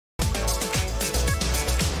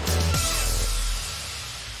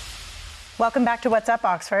Welcome back to What's Up,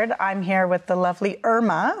 Oxford. I'm here with the lovely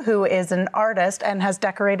Irma, who is an artist and has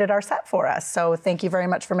decorated our set for us. So thank you very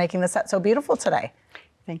much for making the set so beautiful today.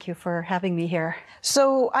 Thank you for having me here.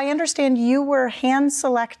 So I understand you were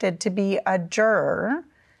hand-selected to be a juror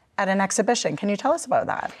at an exhibition. Can you tell us about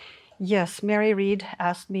that? Yes, Mary Reid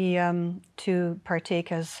asked me to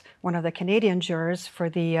partake as one of the Canadian jurors for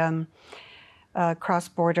the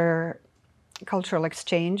cross-border cultural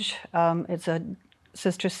exchange. It's a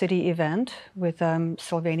sister city event with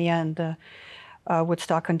Sylvania and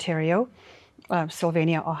Woodstock, Ontario,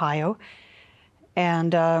 Sylvania, Ohio.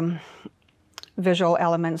 And Visual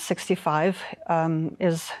Elements 65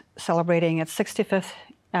 is celebrating its 65th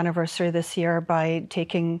anniversary this year by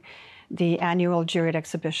taking the annual Juried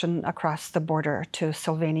exhibition across the border to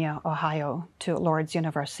Sylvania, Ohio, to Lourdes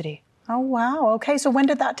University. Oh, wow. Okay, so when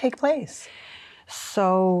did that take place?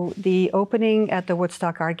 So the opening at the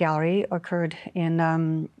Woodstock Art Gallery occurred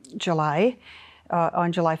in July,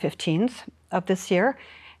 on July 15th of this year.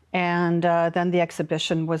 And then the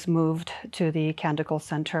exhibition was moved to the Canticle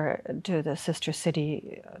Center, to the sister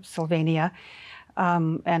city, Sylvania,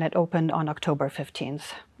 and it opened on October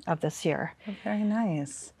 15th of this year. Oh, very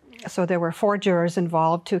nice. So there were 4 jurors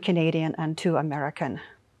involved, 2 Canadian and 2 American.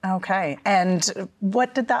 Okay, and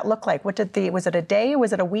what did that look like? Was it a day?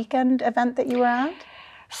 Was it a weekend event that you were at?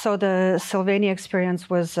 So the Sylvania experience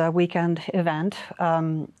was a weekend event.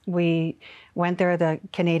 We went there, the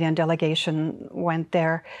Canadian delegation went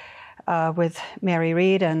there with Mary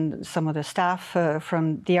Reid and some of the staff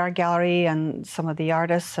from the art gallery and some of the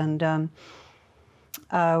artists. And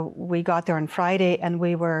we got there on Friday and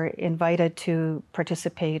we were invited to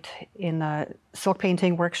participate in a silk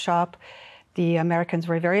painting workshop. The Americans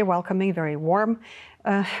were very welcoming, very warm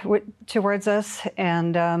towards us,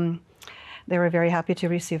 and they were very happy to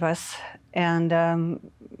receive us. And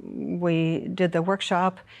we did the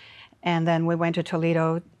workshop, and then we went to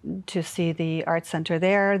Toledo to see the art center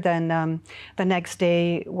there. Then the next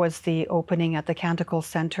day was the opening at the Canticle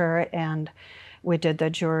Center, and we did the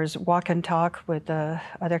jurors walk and talk with the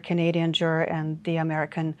other Canadian juror and the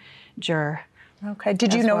American juror. Okay.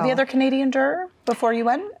 Did you know the other Canadian juror before you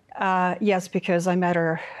went? Yes, because I met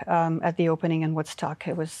her at the opening in Woodstock.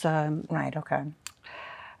 It was right. Okay.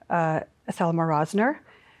 Thelma Rosner,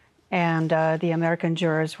 and the American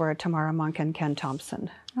jurors were Tamara Monk and Ken Thompson.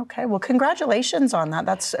 Okay. Well, congratulations on that.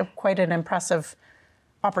 That's quite an impressive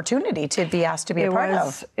opportunity to be asked to be a part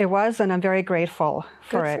of. It was, and I'm very grateful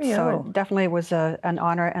for it. You. So it definitely was an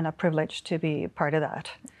honor and a privilege to be part of that.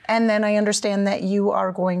 And then I understand that you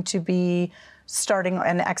are going to be starting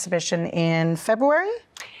an exhibition in February?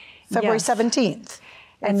 February 17th.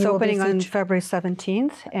 And it's opening on February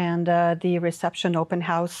 17th, and the reception open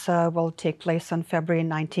house will take place on February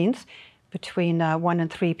 19th between 1 and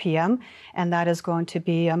 3 p.m. And that is going to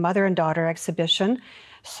be a mother and daughter exhibition.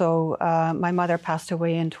 So my mother passed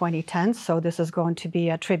away in 2010, so this is going to be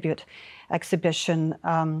a tribute exhibition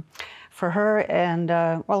for her and,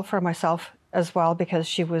 well, for myself as well, because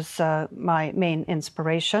she was my main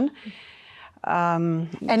inspiration. The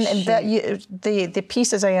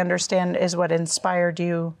pieces, I understand, is what inspired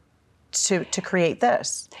you to create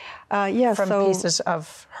this. Yes. From pieces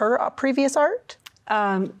of her previous art?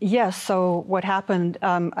 Yes. So what happened,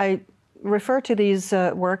 I refer to these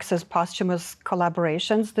works as posthumous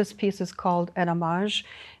collaborations. This piece is called An Hommage,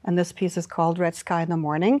 and this piece is called Red Sky in the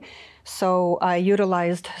Morning. So I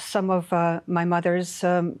utilized some of my mother's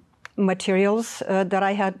materials that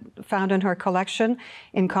I had found in her collection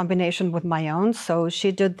in combination with my own. So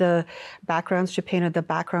she did the backgrounds, she painted the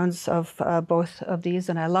backgrounds of both of these,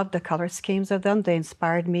 and I loved the color schemes of them. They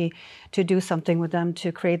inspired me to do something with them,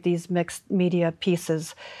 to create these mixed media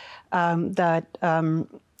pieces that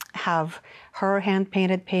have her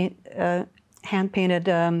hand-painted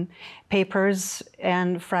papers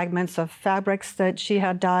and fragments of fabrics that she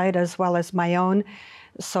had dyed, as well as my own.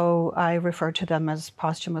 So I refer to them as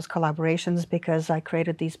posthumous collaborations because I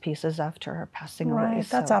created these pieces after her passing away. Right,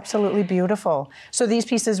 that's absolutely beautiful. So these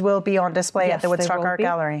pieces will be on display at the Woodstock Art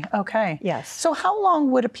Gallery? Okay. Yes. So how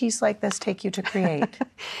long would a piece like this take you to create?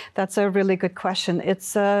 That's a really good question.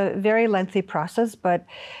 It's a very lengthy process, but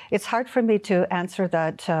it's hard for me to answer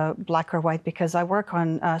that black or white because I work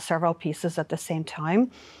on several pieces at the same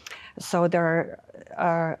time. So there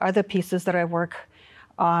are other pieces that I work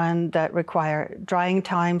on that require drying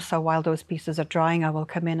time. So while those pieces are drying, I will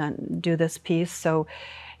come in and do this piece. So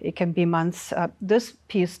it can be months. This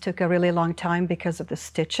piece took a really long time because of the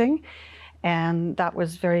stitching. And that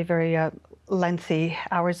was very, very lengthy,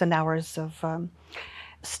 hours and hours of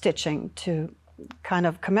stitching to kind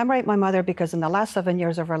of commemorate my mother, because in the last 7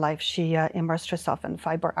 years of her life, she immersed herself in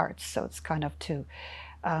fiber arts. So it's kind of to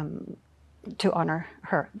to honor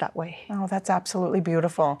her that way. Oh, that's absolutely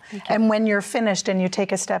beautiful. And when you're finished and you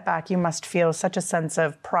take a step back, you must feel such a sense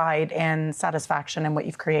of pride and satisfaction in what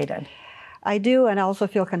you've created. I do, and I also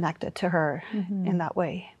feel connected to her in that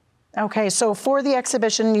way. Okay, so for the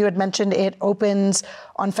exhibition, you had mentioned it opens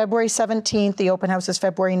on February 17th. The open house is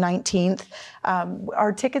February 19th.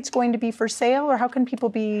 Are tickets going to be for sale, or how can people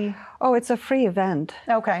be? Oh, it's a free event.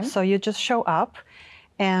 Okay. So you just show up.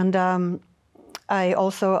 And I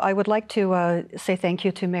would like to say thank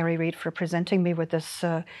you to Mary Reid for presenting me with this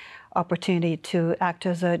opportunity to act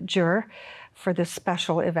as a juror for this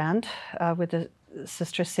special event with the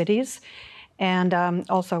sister cities. And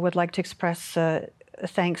also I would like to express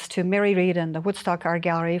thanks to Mary Reid and the Woodstock Art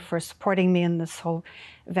Gallery for supporting me in this whole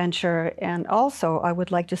venture. And also I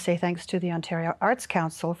would like to say thanks to the Ontario Arts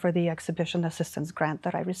Council for the exhibition assistance grant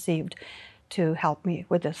that I received to help me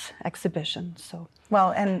with this exhibition. So,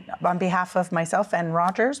 well, and on behalf of myself and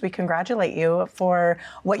Rogers, we congratulate you for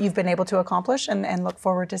what you've been able to accomplish and look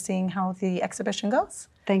forward to seeing how the exhibition goes.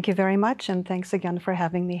 Thank you very much, and thanks again for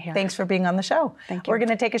having me here. Thanks for being on the show. Thank you. We're going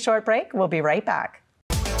to take a short break. We'll be right back.